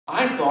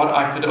I thought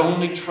I could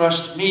only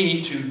trust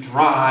me to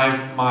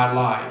drive my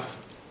life.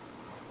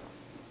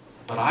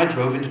 But I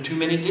drove into too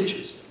many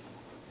ditches.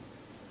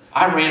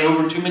 I ran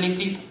over too many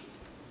people.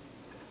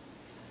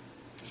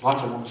 There's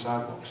lots of them on the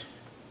sidewalks.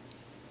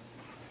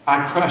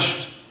 I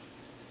crushed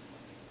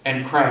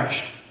and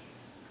crashed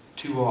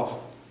too often.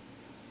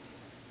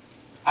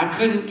 I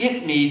couldn't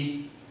get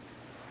me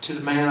to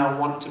the man I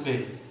want to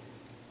be.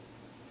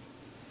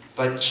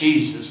 But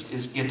Jesus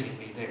is getting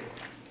me there.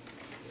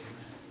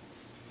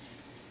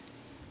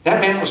 That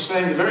man was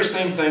saying the very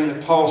same thing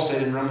that Paul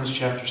said in Romans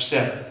chapter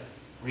 7.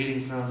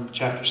 Reading from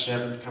chapter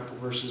 7, a couple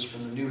verses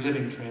from the New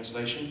Living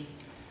Translation.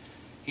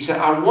 He said,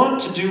 I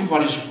want to do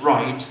what is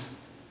right,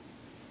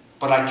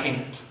 but I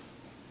can't.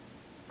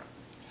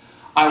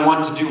 I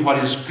want to do what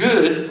is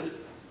good,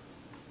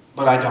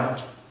 but I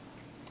don't.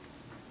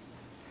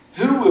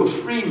 Who will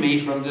free me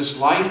from this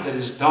life that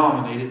is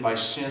dominated by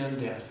sin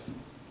and death?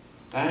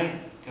 Thank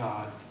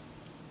God.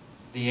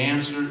 The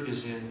answer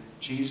is in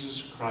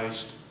Jesus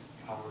Christ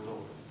our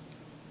Lord.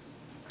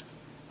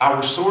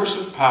 Our source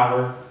of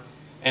power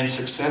and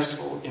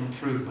successful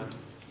improvement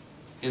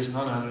is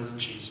none other than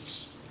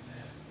Jesus.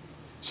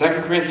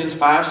 2 Corinthians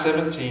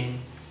 5:17,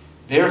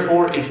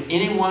 therefore, if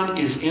anyone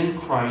is in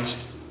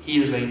Christ, he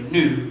is a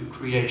new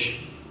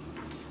creation.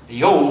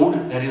 The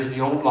old, that is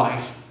the old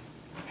life,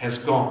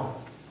 has gone.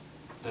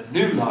 The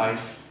new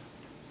life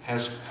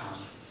has come.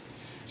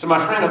 So my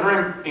friend, a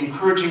very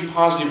encouraging,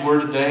 positive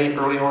word today,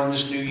 early on in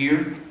this new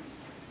year.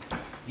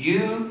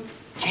 You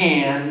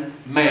can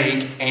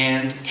make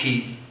and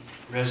keep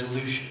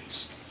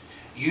resolutions.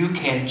 You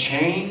can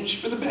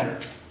change for the better.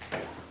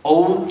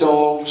 Old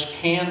dogs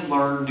can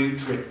learn new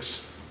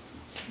tricks.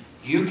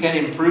 You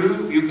can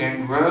improve, you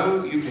can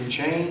grow, you can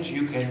change,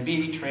 you can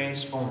be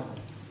transformed.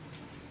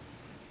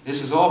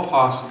 This is all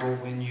possible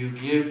when you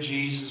give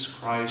Jesus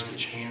Christ a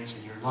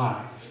chance in your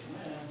life.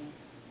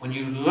 When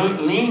you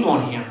lean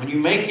on Him, when you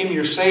make Him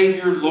your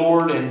Savior,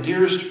 Lord, and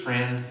dearest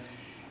friend,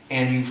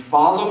 and you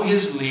follow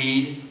His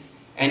lead,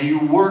 and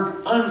you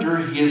work under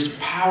His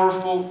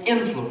powerful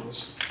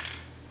influence,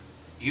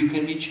 you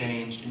can be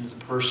changed into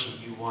the person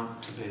you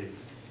want to be.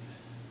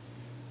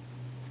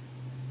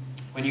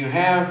 When you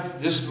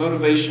have this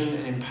motivation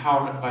and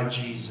empowerment by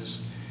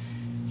Jesus,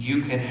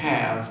 you can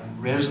have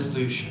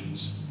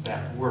resolutions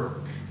that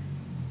work.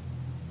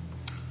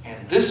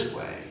 And this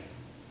way,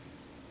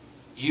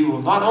 you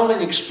will not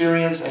only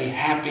experience a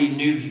happy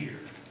new year,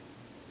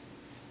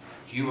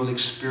 you will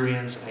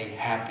experience a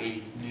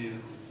happy new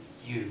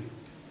you.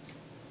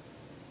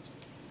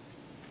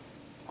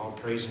 All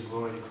praise and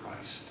glory to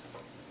Christ.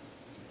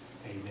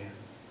 Amen.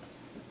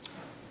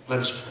 Let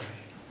us pray.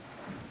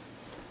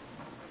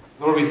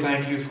 Lord, we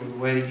thank you for the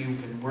way that you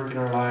can work in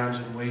our lives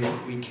in ways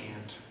that we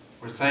can't.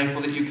 We're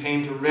thankful that you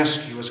came to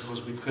rescue us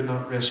because we could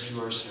not rescue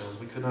ourselves.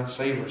 We could not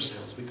save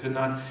ourselves. We could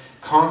not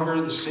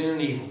conquer the sin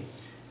and evil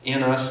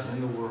in us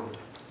and in the world.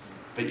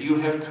 But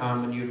you have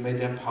come and you have made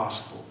that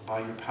possible by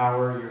your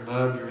power, your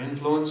love, your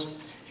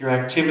influence, your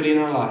activity in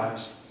our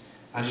lives.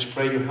 I just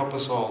pray you help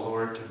us all,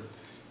 Lord, to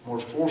more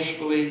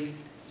forcefully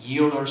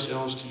yield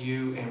ourselves to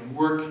you and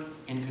work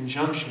in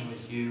conjunction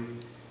with you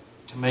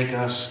to make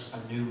us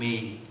a new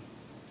me,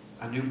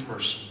 a new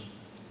person,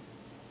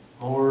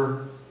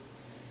 more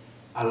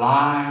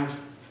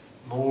alive,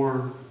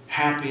 more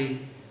happy,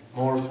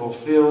 more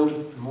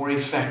fulfilled, more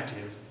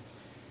effective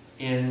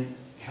in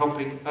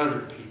helping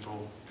other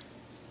people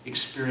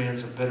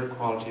experience a better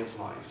quality of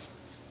life.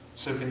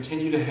 So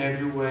continue to have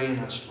your way in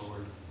us,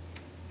 Lord,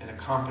 and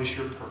accomplish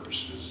your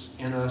purposes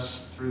in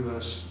us, through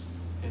us,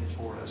 and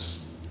for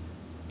us.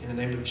 In the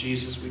name of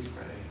Jesus we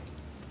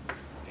pray.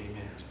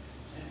 Amen.